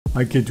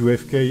IK to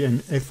FK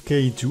and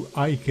FK to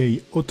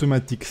IK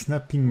automatic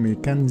snapping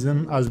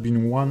mechanism has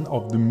been one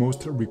of the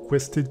most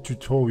requested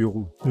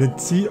tutorials.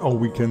 Let's see how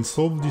we can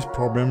solve this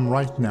problem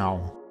right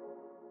now.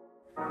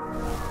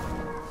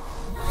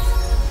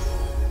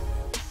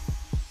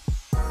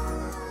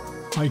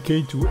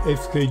 IK to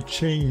FK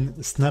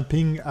chain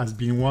snapping has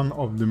been one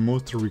of the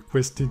most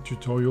requested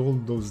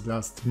tutorials those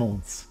last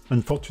months.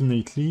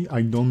 Unfortunately,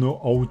 I don't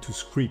know how to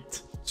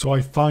script. So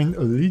I find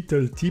a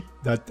little tip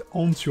that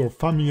once you're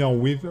familiar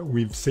with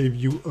will save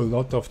you a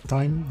lot of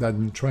time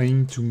than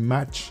trying to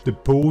match the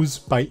pose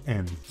by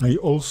hand. I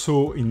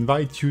also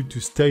invite you to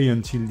stay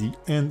until the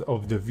end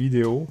of the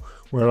video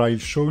where I'll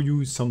show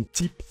you some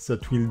tips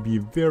that will be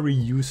very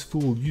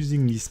useful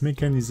using this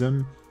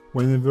mechanism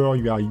whenever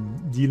you are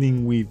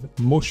dealing with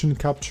motion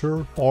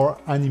capture or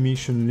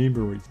animation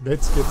libraries.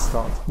 Let's get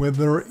started.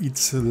 Whether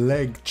it's a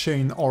leg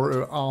chain or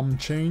an arm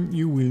chain,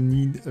 you will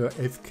need a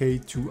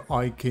FK to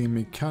IK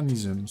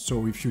mechanism.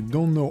 So if you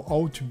don't know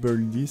how to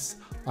build this,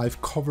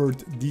 I've covered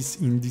this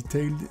in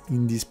detail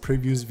in this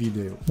previous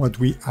video. What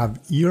we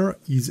have here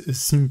is a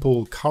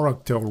simple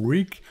character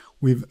rig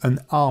with an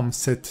arm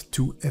set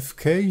to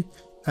FK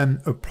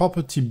and a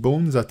property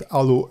bone that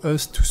allow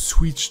us to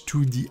switch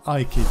to the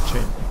IK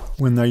chain.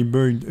 When I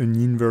build an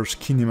inverse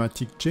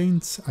kinematic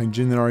chains, I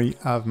generally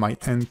have my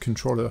hand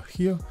controller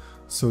here,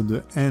 so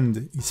the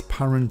hand is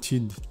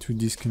parented to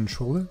this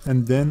controller,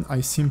 and then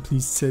I simply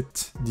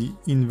set the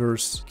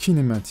inverse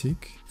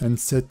kinematic and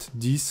set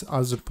this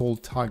as a pole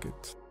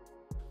target.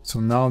 So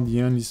now the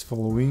hand is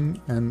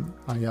following and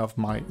I have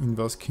my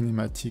inverse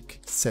kinematic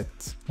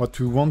set. What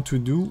we want to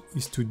do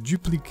is to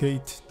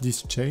duplicate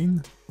this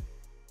chain,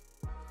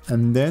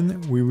 and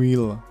then we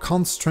will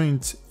constrain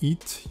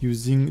it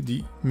using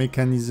the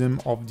mechanism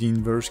of the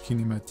inverse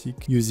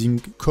kinematic using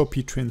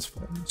copy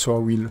transform. So I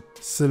will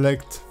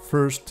select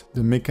first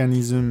the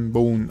mechanism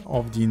bone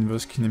of the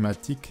inverse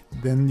kinematic,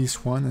 then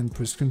this one, and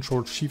press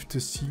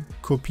Ctrl+Shift+C,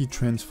 copy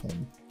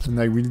transform. And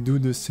I will do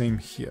the same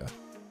here.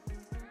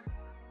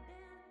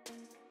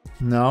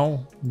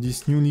 Now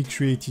this newly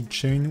created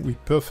chain will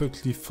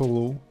perfectly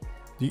follow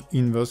the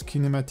inverse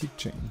kinematic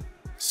chain.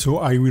 So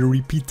I will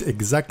repeat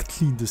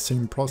exactly the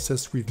same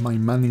process with my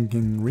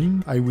mannequin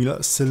ring. I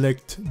will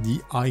select the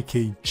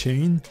IK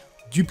chain,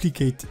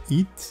 duplicate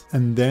it,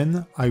 and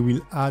then I will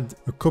add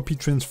a copy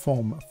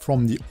transform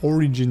from the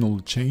original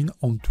chain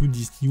onto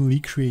this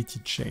newly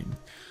created chain.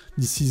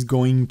 This is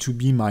going to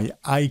be my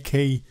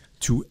IK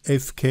to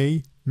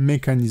FK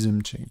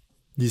mechanism chain.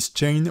 This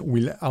chain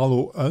will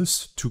allow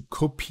us to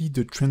copy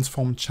the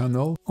transform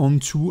channel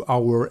onto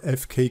our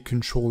FK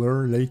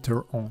controller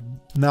later on.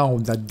 Now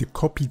that the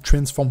copy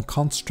transform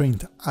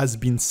constraint has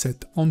been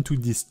set onto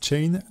this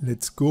chain,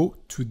 let's go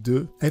to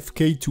the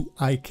FK to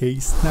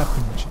IK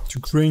snapping chain. To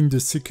create the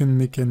second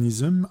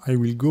mechanism, I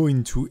will go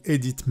into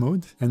edit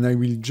mode and I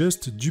will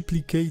just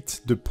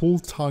duplicate the pole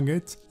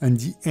target and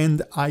the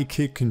end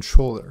IK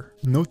controller.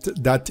 Note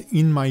that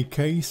in my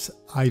case,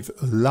 I've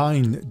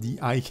aligned the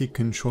IK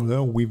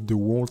controller with the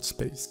world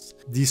space.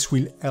 This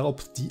will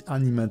help the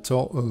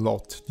animator a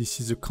lot. This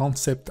is a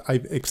concept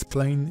I've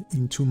explained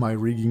into my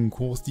rigging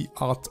course, The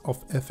Art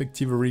of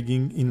Effective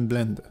Rigging in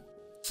Blender.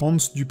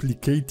 Once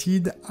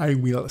duplicated, I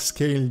will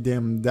scale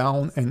them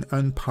down and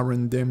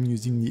unparent them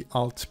using the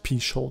Alt-P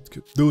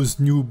shortcut. Those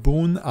new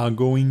bones are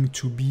going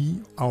to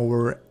be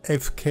our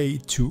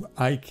FK to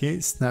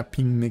IK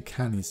snapping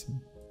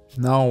mechanism.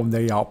 Now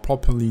they are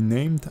properly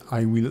named,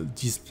 I will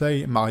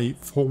display my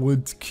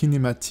forward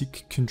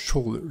kinematic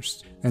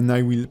controllers and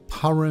I will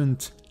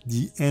parent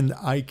the end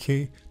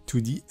IK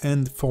to the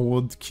end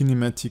forward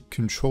kinematic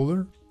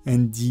controller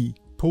and the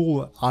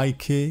pole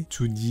IK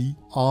to the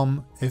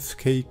arm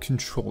FK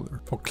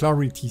controller. For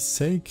clarity's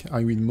sake,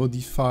 I will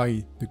modify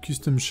the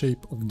custom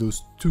shape of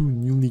those two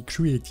newly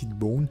created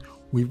bones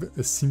with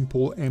a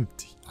simple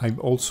empty. I've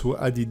also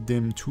added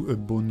them to a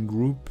bone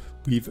group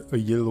with a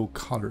yellow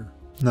color.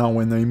 Now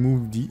when I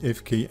move the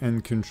FK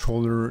end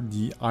controller,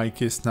 the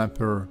IK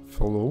snapper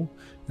follow,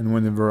 and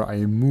whenever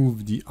I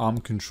move the arm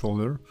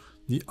controller,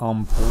 the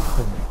arm pole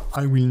follow.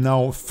 I will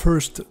now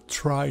first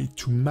try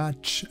to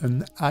match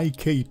an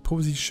IK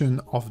position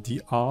of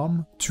the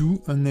arm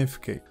to an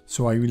FK.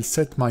 So I will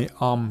set my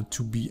arm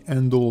to be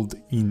handled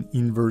in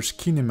inverse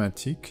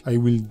kinematic. I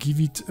will give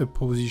it a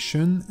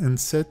position and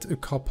set a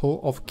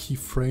couple of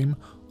keyframes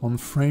on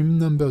frame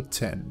number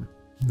 10.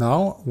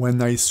 Now,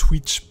 when I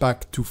switch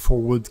back to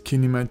forward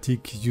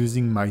kinematic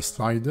using my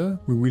slider,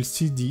 we will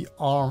see the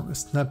arm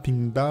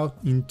snapping back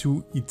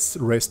into its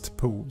rest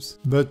pose.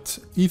 But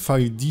if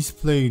I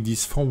display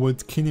this forward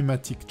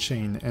kinematic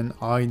chain and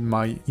hide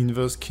my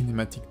inverse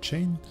kinematic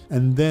chain,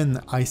 and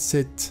then I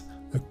set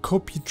a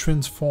copy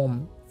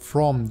transform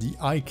from the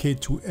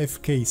IK to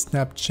FK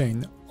snap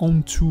chain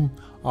onto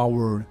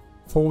our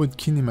forward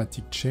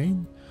kinematic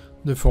chain,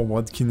 the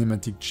forward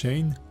kinematic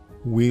chain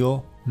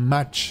will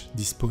match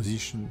this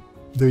position.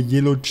 The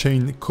yellow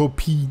chain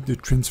copy the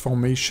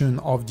transformation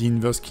of the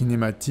inverse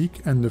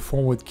kinematic and the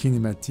forward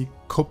kinematic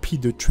copy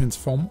the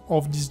transform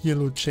of this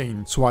yellow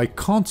chain. So I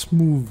can't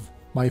move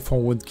my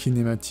forward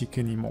kinematic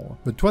anymore.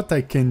 But what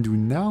I can do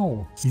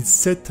now is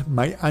set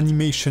my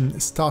animation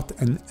start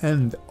and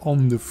end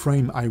on the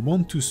frame I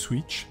want to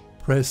switch,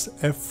 press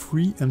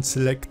F3 and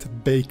select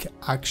Bake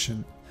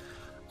Action.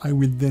 I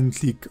will then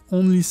click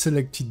Only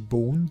Selected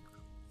Bone,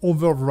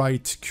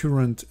 overwrite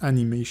Current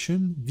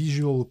Animation,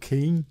 Visual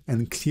Keying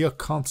and Clear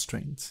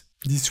Constraint.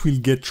 This will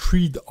get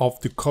rid of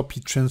the copy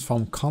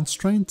transform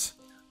constraint,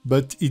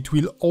 but it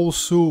will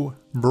also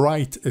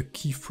write a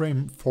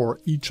keyframe for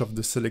each of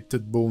the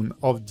selected bone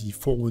of the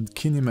forward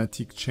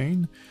kinematic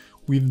chain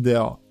with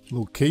their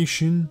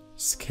location,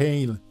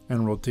 scale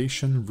and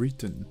rotation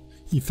written.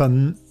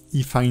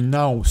 If I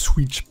now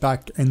switch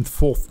back and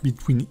forth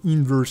between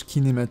inverse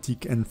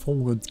kinematic and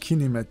forward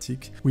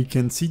kinematic, we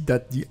can see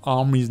that the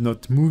arm is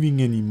not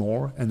moving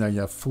anymore and I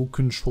have full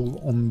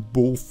control on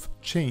both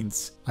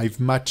chains. I've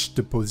matched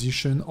the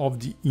position of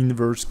the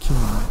inverse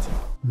kinematic.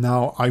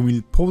 Now I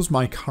will pose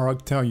my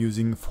character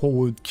using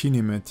forward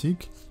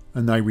kinematic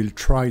and I will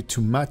try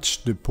to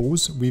match the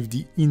pose with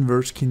the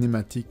inverse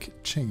kinematic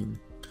chain.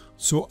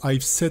 So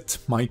I've set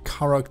my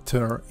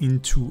character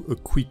into a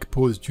quick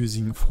pose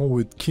using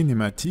forward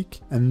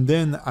kinematic, and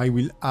then I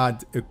will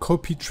add a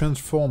copy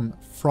transform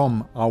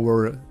from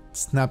our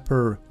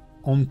snapper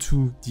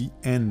onto the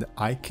end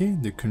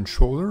IK, the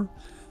controller,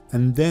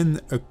 and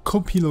then a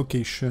copy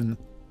location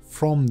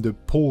from the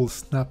pole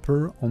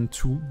snapper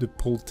onto the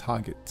pole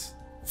target.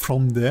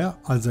 From there,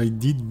 as I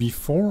did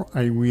before,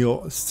 I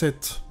will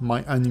set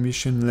my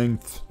animation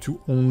length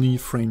to only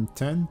frame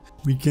 10.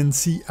 We can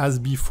see as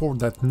before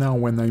that now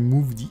when I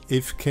move the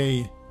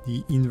FK,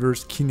 the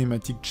inverse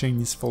kinematic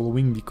chain is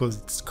following because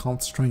it's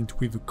constrained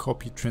with a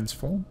copy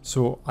transform.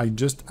 So I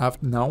just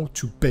have now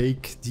to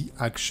bake the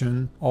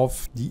action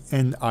of the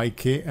end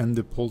IK and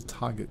the pole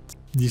target.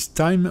 This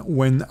time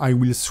when I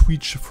will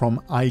switch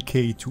from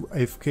IK to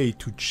FK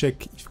to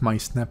check if my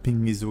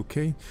snapping is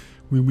okay,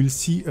 we will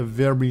see a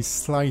very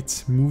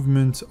slight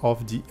movement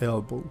of the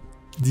elbow.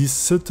 This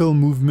subtle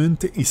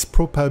movement is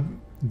probably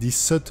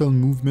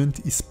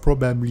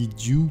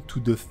due to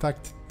the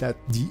fact that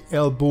the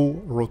elbow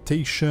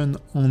rotation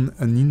on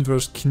an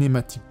inverse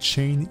kinematic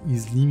chain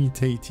is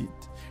limited.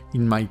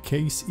 In my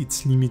case,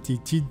 it's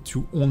limited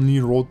to only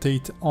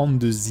rotate on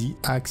the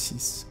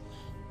Z-axis,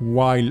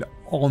 while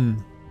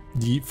on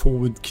the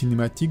forward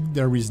kinematic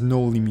there is no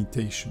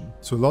limitation.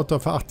 So a lot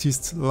of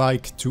artists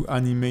like to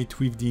animate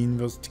with the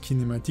inverse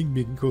kinematic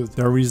because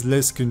there is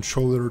less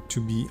controller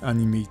to be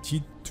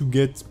animated to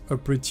get a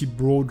pretty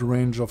broad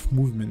range of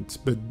movement,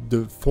 but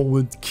the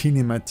forward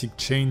kinematic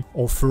chain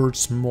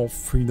offers more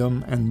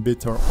freedom and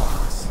better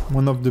arcs.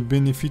 One of the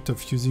benefits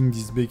of using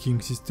this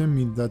baking system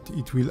is that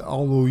it will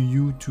allow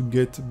you to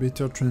get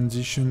better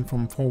transition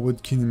from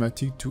forward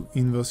kinematic to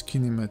inverse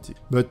kinematic,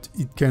 but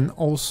it can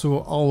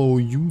also allow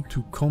you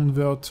to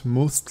convert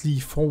mostly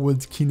forward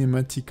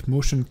kinematic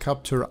motion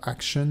capture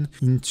action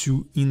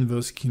into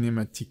inverse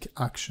kinematic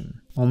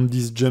action. On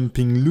this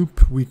jumping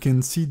loop, we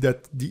can see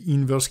that the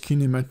inverse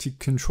kinematic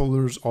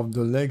controllers of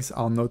the legs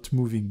are not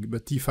moving,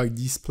 but if I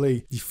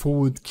display the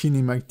forward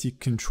kinematic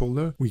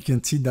controller, we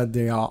can see that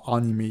they are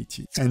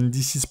animated. And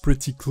this is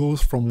pretty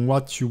close from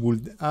what you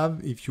would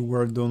have if you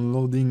were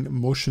downloading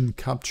motion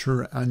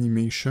capture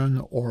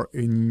animation or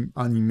any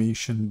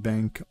animation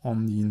bank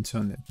on the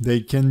internet.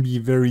 They can be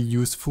very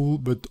useful,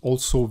 but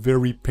also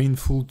very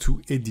painful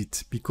to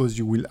edit because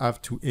you will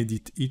have to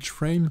edit each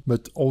frame,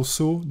 but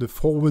also the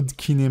forward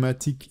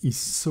kinematic is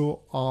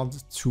so hard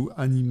to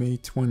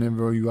animate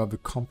whenever you have a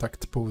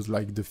contact pose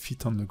like the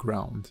feet on the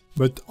ground.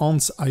 But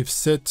once I've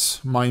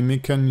set my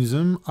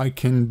mechanism, I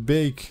can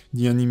bake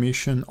the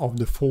animation of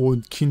the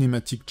forward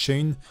kinematic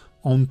chain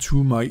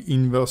onto my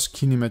inverse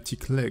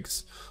kinematic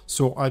legs.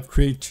 So I've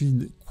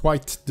created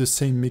quite the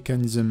same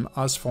mechanism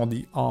as for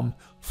the arm.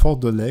 For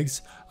the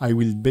legs, I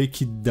will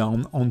bake it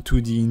down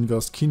onto the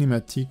inverse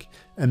kinematic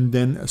and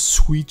then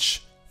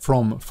switch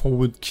from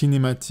forward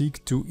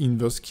kinematic to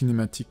inverse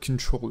kinematic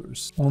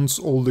controllers. Once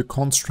all the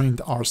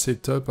constraints are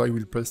set up, I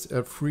will press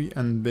F3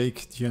 and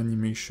bake the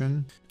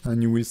animation,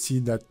 and you will see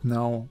that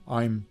now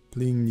I'm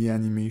playing the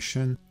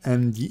animation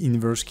and the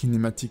inverse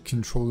kinematic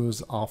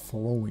controllers are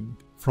following.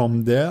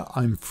 From there,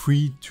 I'm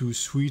free to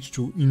switch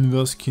to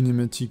inverse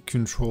kinematic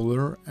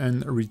controller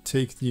and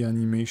retake the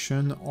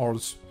animation or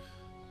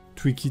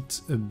tweak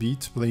it a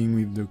bit, playing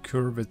with the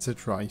curve,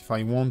 etc. If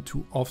I want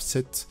to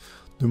offset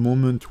the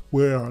moment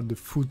where the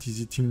foot is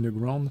hitting the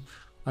ground,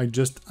 I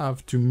just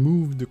have to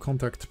move the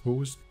contact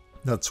pose.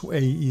 That's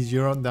way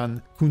easier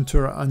than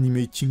counter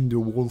animating the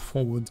whole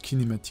forward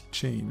kinematic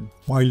chain.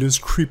 While a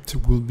script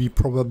will be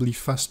probably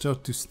faster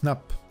to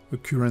snap a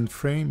current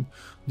frame,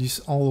 this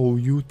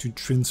allows you to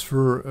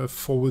transfer a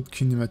forward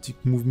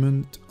kinematic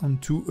movement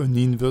onto an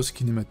inverse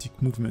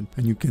kinematic movement,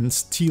 and you can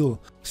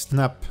still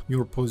snap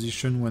your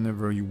position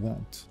whenever you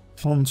want.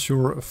 Once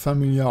you're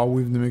familiar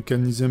with the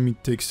mechanism,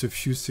 it takes a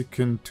few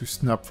seconds to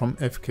snap from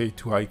FK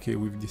to IK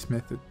with this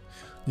method.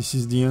 This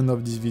is the end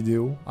of this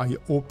video. I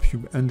hope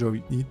you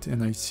enjoyed it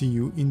and I see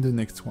you in the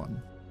next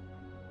one.